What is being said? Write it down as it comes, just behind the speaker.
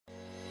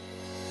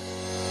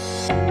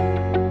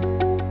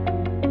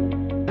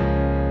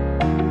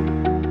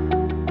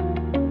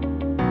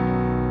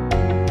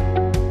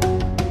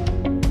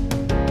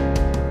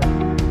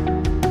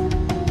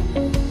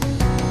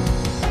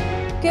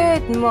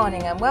Good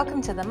morning and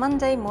welcome to the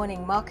Monday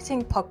Morning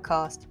Marketing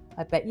Podcast.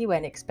 I bet you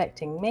weren't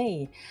expecting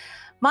me.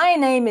 My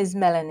name is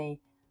Melanie.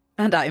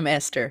 And I'm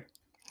Esther.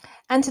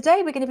 And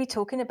today we're going to be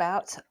talking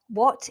about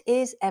what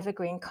is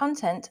evergreen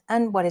content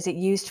and what is it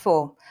used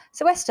for.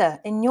 So Esther,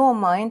 in your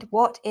mind,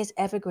 what is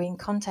evergreen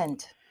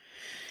content?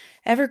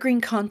 Evergreen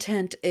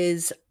content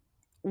is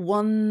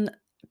one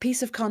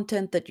piece of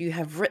content that you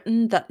have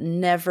written that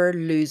never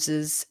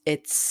loses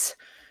its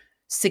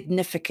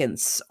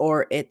significance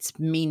or its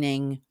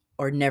meaning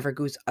or never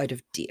goes out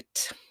of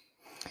date.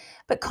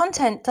 But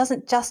content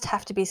doesn't just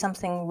have to be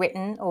something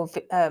written or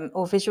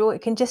visual.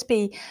 It can just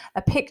be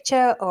a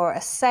picture or a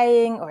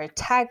saying or a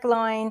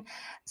tagline,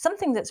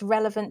 something that's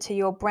relevant to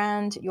your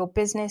brand, your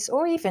business,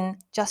 or even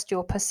just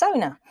your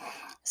persona.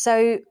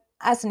 So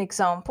as an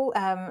example,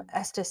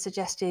 Esther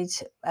suggested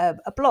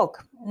a blog.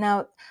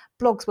 Now,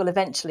 blogs will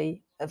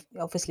eventually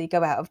obviously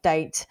go out of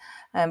date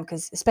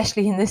because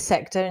especially in this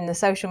sector, in the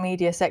social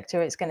media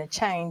sector, it's going to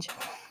change.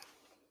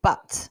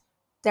 But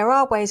there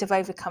are ways of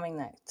overcoming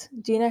that.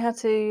 Do you know how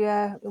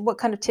to, what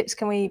kind of tips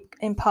can we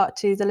impart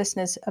to the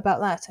listeners about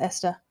that,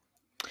 Esther?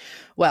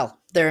 Well,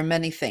 there are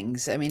many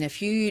things. I mean,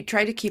 if you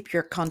try to keep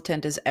your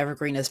content as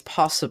evergreen as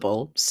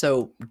possible,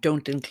 so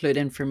don't include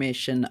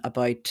information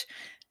about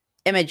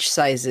image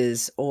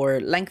sizes or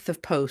length of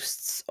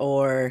posts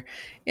or,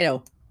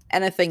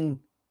 anything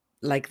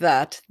like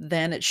that,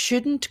 then it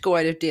shouldn't go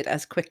out of date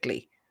as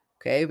quickly.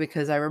 Okay.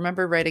 Because I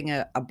remember writing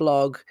a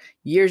blog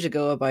years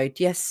ago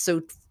about, yes,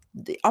 so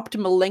the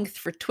optimal length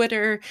for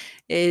Twitter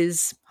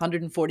is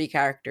 140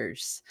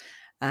 characters.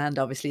 And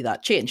obviously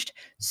that changed.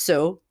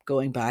 So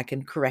going back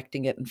and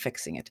correcting it and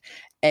fixing it.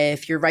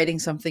 If you're writing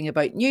something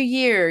about new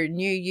year,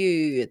 new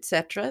you,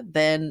 etc.,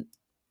 then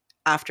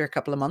after a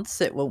couple of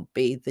months, it won't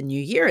be the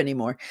new year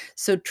anymore.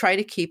 So try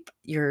to keep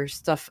your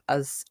stuff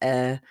as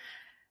I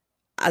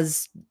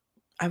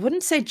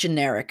wouldn't say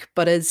generic,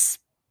 but as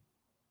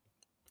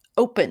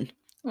open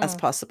as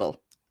possible.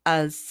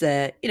 As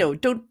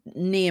don't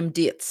name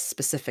dates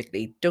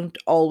specifically. Don't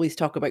always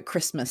talk about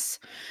Christmas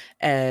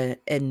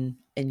in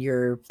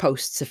your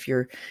posts.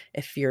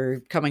 If you're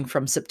coming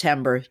from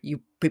September,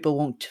 people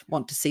won't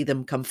want to see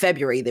them come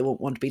February. They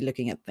won't want to be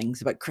looking at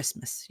things about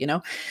Christmas.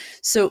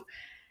 So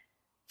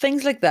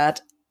things like that.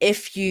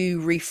 If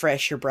you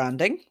refresh your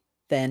branding,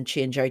 then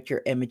change out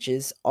your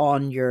images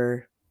on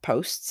your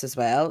posts as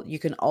well. You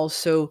can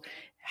also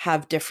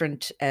have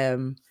different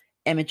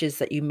images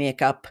that you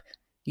make up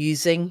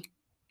using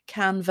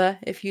Canva,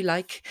 if you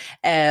like,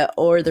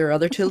 or there are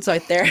other tools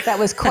out there. That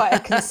was quite a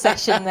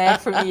concession there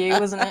from you,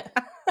 wasn't it?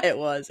 It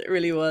was. It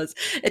really was.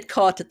 It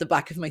caught at the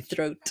back of my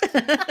throat.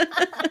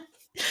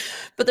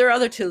 But there are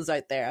other tools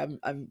out there.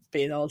 I'm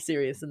being all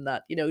serious in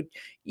that.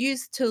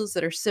 Use tools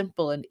that are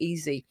simple and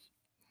easy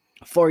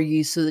for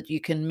you so that you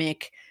can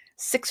make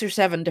 6 or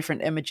 7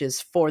 different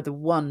images for the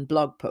one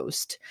blog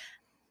post.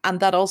 And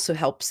that also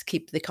helps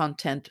keep the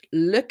content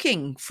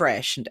looking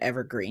fresh and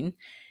evergreen,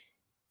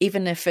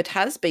 even if it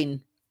has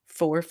been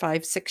 4,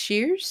 5, 6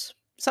 years.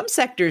 Some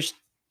sectors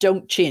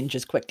don't change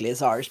as quickly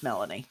as ours,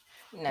 Melanie.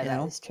 No,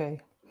 that is true.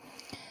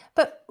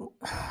 But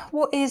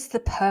what is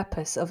the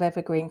purpose of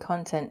evergreen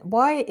content?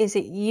 Why is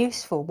it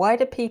useful? Why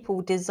do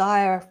people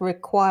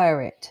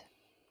require it?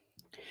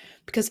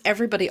 Because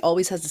everybody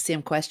always has the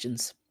same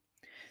questions.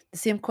 The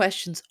same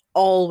questions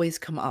always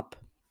come up.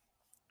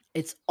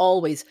 It's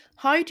always,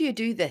 how do you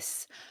do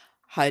this?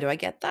 How do I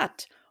get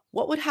that?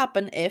 What would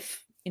happen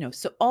if,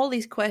 so all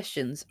these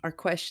questions are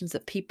questions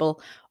that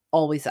people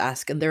always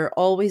ask. And there are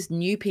always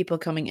new people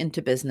coming into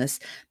business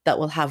that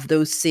will have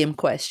those same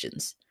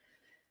questions.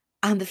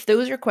 And if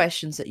those are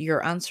questions that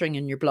you're answering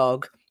in your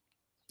blog,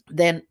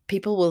 then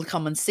people will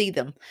come and see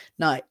them.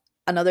 Now,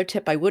 another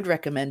tip I would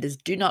recommend is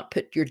do not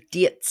put your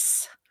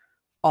dates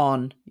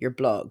on your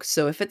blog.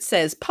 So if it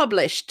says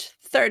published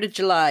 3rd of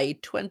July,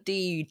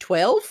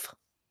 2012,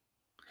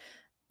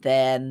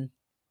 then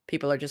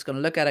people are just going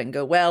to look at it and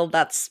go, well,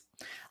 that's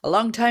a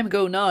long time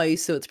ago now,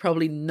 so it's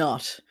probably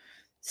not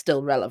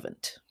still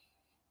relevant.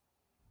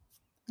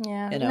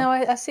 Yeah, no,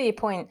 I see your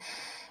point.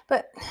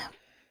 But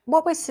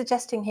what we're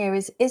suggesting here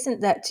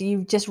isn't that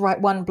you just write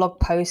one blog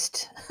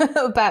post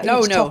about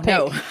each topic.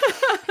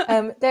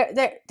 No.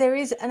 There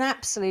is an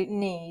absolute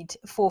need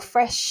for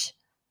fresh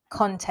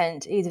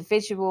content, either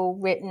visual,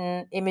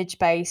 written,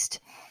 image-based,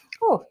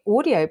 or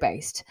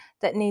audio-based,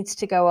 that needs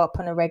to go up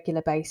on a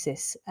regular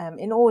basis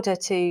in order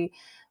to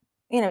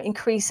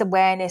increase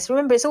awareness.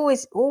 Remember, it's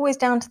always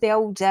down to the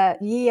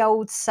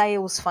old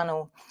sales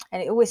funnel,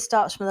 and it always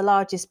starts from the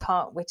largest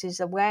part, which is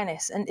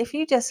awareness. And if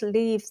you just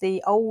leave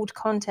the old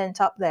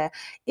content up there,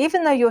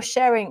 even though you're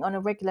sharing on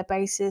a regular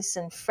basis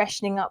and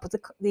freshening up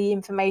the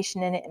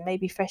information in it and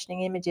maybe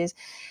freshening images,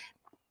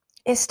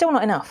 it's still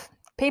not enough.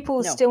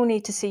 People still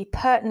need to see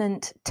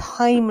pertinent,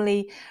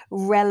 timely,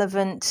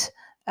 relevant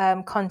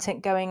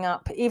content going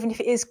up, even if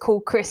it is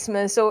called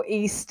Christmas or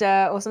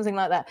Easter or something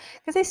like that,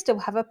 because they still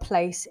have a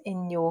place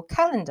in your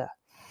calendar.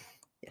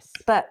 Yes.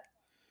 But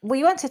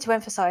we wanted to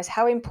emphasize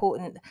how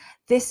important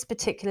this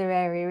particular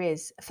area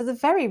is for the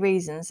very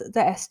reasons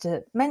that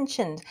Esther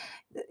mentioned.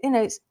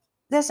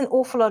 there's an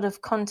awful lot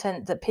of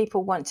content that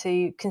people want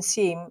to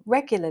consume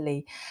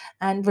regularly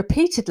and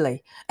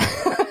repeatedly.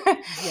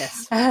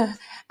 Yes.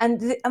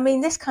 I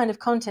mean, this kind of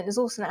content is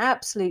also an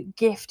absolute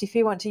gift if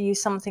you want to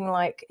use something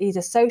like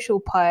either Social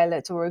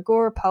Pilot or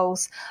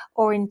Agorapulse,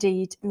 or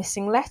indeed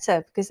Missing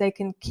Letter, because they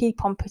can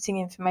keep on putting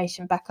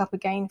information back up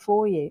again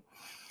for you.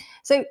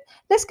 So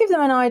let's give them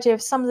an idea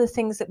of some of the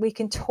things that we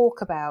can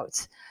talk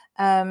about.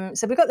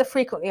 So we've got the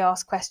frequently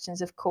asked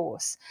questions, of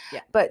course.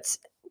 Yeah. But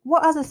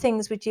what other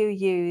things would you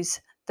use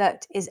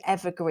that is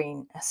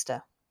evergreen,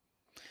 Esther?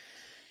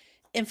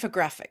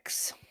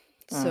 Infographics.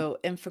 So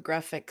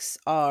infographics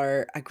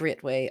are a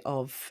great way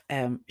of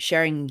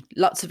sharing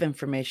lots of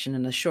information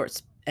in a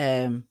short,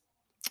 in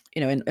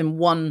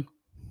one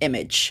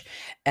image.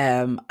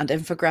 And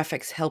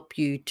infographics help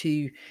you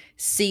to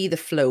see the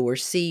flow or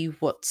see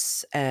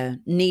what's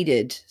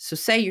needed. So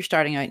say you're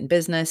starting out in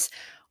business,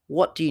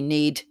 what do you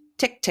need?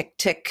 Tick, tick,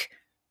 tick.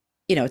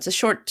 It's a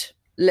short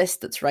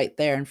list that's right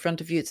there in front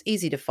of you. It's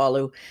easy to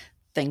follow,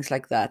 things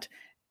like that.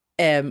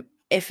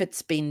 If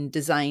it's been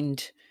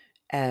designed,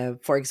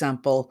 for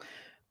example,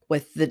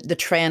 with the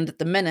trend at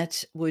the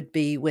minute would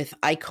be with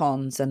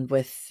icons and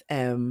with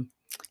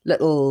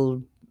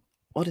little,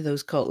 what are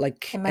those called? Like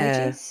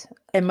emojis?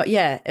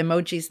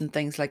 Emojis and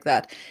things like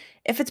that.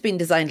 If it's been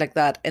designed like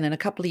that and in a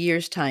couple of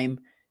years' time,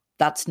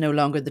 that's no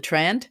longer the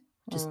trend,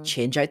 just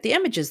change out the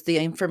images. The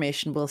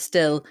information will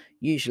still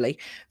usually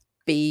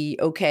be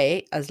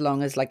okay as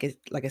long as, like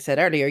I said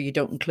earlier, you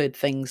don't include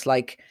things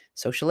like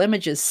social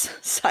images,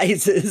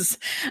 sizes,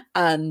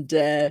 and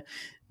the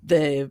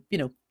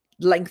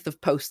length of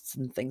posts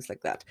and things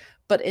like that.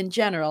 But in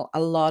general, a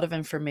lot of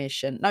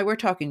information. Now we're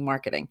talking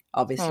marketing.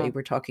 Obviously,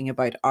 we're talking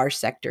about our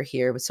sector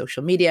here with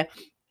social media.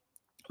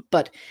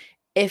 But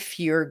if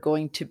you're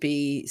going to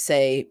be,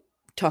 say,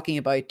 talking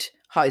about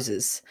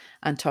houses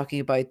and talking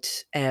about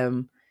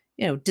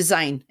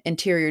design,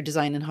 interior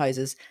design in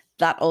houses,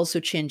 that also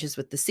changes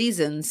with the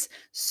seasons.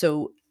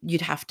 So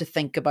you'd have to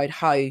think about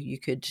how you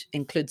could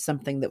include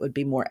something that would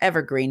be more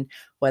evergreen,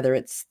 whether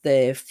it's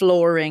the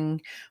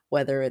flooring,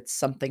 whether it's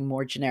something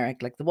more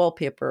generic like the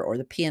wallpaper or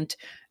the paint,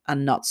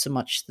 and not so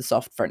much the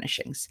soft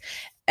furnishings.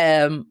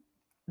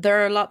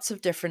 There are lots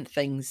of different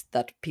things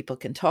that people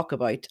can talk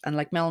about. And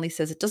like Melanie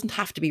says, it doesn't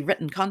have to be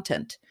written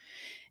content.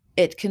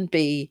 It can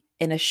be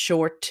in a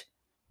short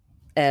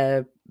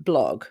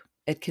blog.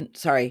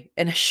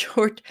 In a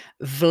short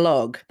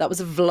vlog. That was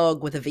a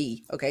vlog with a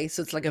V. Okay.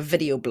 So it's like a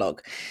video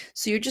blog.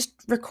 So you're just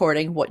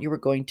recording what you were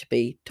going to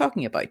be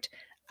talking about.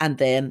 And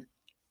then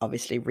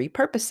obviously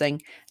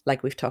repurposing,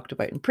 like we've talked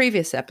about in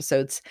previous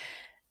episodes,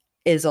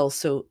 is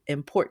also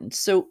important.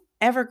 So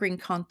evergreen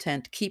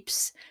content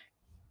keeps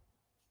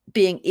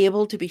being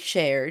able to be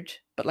shared.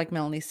 But like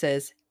Melanie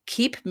says,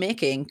 keep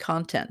making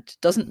content.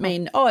 Doesn't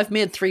mean, I've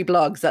made 3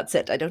 blogs, that's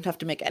it. I don't have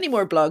to make any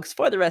more blogs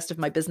for the rest of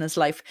my business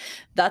life.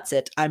 That's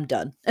it. I'm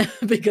done.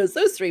 Because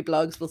those 3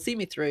 blogs will see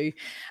me through,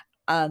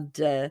 and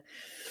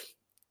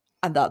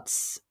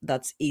that's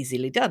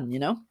easily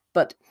done,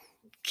 But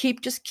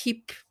keep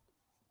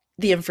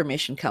the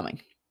information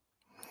coming.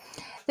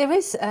 There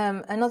is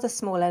another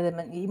small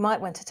element you might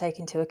want to take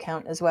into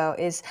account as well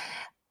is,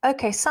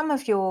 okay, some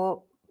of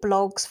your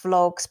blogs,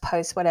 vlogs,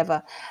 posts,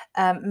 whatever,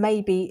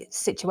 may be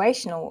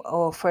situational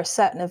or for a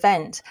certain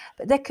event,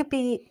 but there could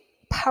be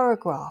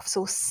paragraphs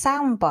or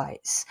sound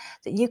bites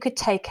that you could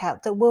take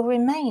out that will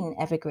remain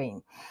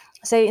evergreen.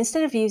 So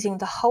instead of using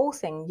the whole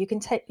thing, you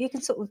can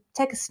sort of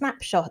take a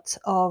snapshot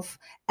of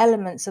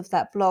elements of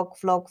that blog,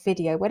 vlog,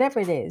 video, whatever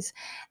it is,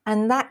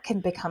 and that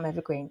can become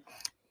evergreen.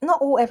 Not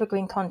all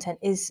evergreen content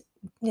is,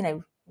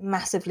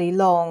 massively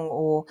long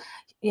or,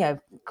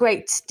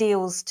 great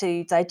deals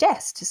to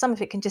digest. Some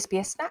of it can just be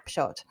a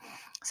snapshot.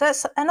 So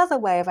that's another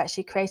way of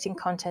actually creating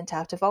content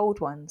out of old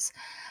ones.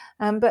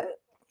 But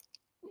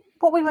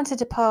what we wanted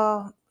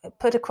to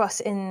put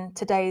across in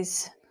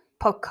today's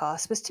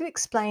podcast was to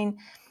explain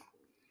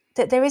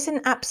that there is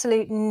an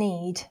absolute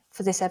need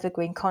for this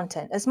evergreen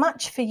content, as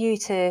much for you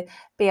to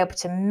be able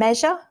to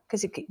measure,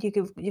 because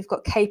you've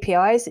got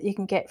KPIs that you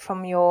can get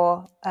from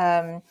your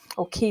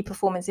or key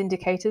performance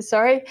indicators.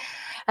 Sorry.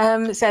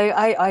 So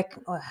I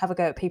have a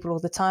go at people all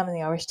the time in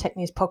the Irish Tech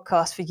News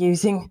podcast for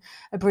using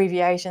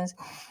abbreviations.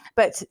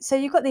 But so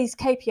you've got these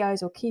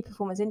KPIs or key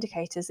performance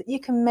indicators that you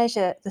can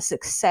measure the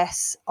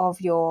success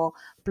of your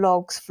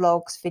blogs,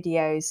 vlogs,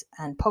 videos,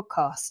 and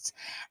podcasts.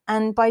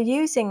 And by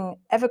using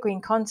evergreen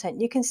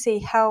content, you can see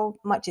how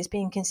much it's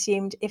being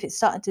consumed. If it's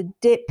starting to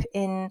dip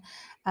in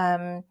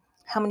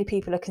how many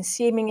people are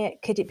consuming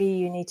it, could it be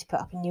you need to put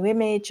up a new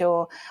image?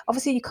 Or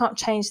obviously you can't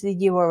change the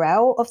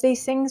URL of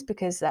these things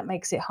because that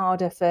makes it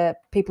harder for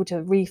people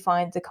to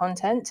re-find the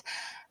content.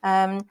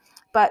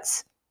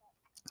 But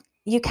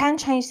you can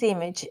change the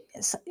image.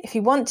 If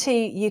you want to,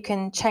 you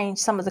can change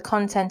some of the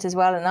content as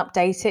well and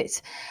update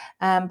it.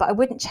 But I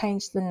wouldn't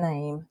change the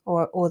name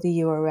or the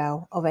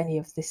URL of any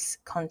of this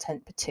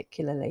content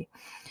particularly.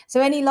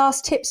 So any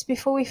last tips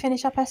before we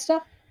finish up,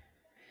 Esther?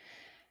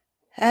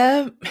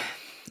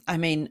 I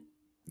mean,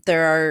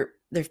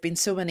 there've been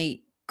so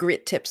many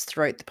great tips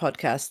throughout the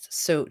podcast.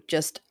 So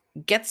just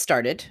get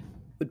started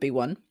would be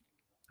one.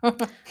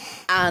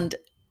 And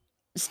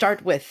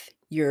start with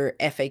your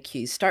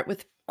FAQs. Start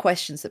with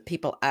questions that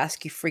people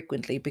ask you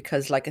frequently,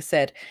 because like I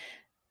said,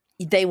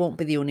 they won't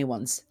be the only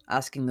ones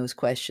asking those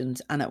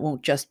questions, and it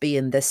won't just be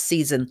in this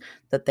season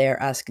that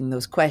they're asking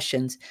those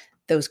questions.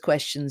 Those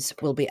questions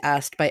will be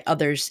asked by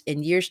others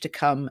in years to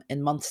come,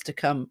 in months to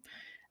come.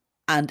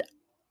 And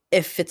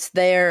if it's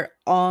there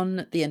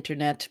on the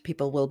internet,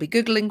 people will be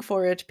Googling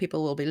for it,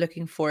 people will be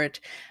looking for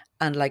it.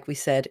 And like we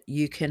said,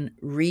 you can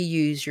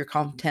reuse your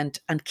content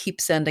and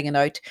keep sending it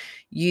out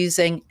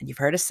using, and you've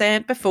heard us say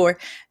it before,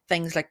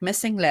 things like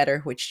Missing Letter,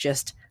 which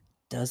just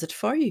does it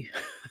for you.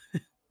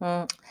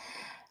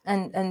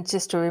 And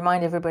just to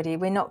remind everybody,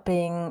 we're not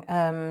being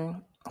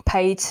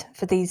paid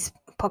for these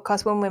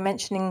podcasts. When we're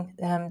mentioning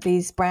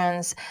these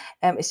brands,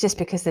 it's just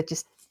because they're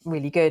just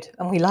really good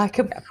and we like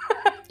them.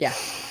 Yeah.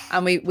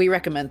 And we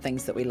recommend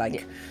things that we like.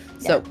 Yeah.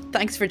 So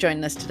thanks for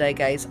joining us today,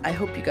 guys. I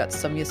hope you got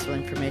some useful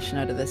information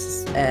out of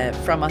this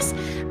from us.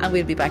 And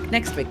we'll be back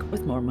next week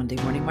with more Monday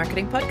Morning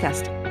Marketing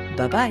Podcast.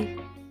 Bye-bye.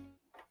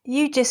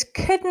 You just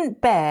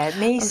couldn't bear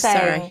me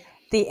saying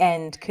the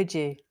end, could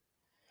you?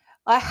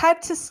 I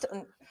had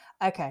to...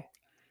 Okay.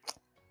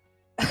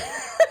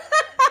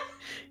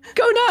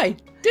 Go now.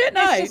 Do it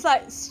now. It's just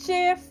like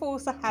sheer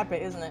force of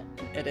habit, isn't it?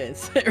 It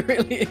is. It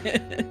really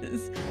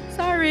is.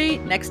 Sorry.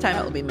 Next time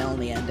it'll be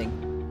Melanie ending.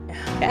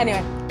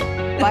 Anyway,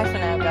 bye for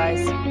now,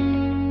 guys.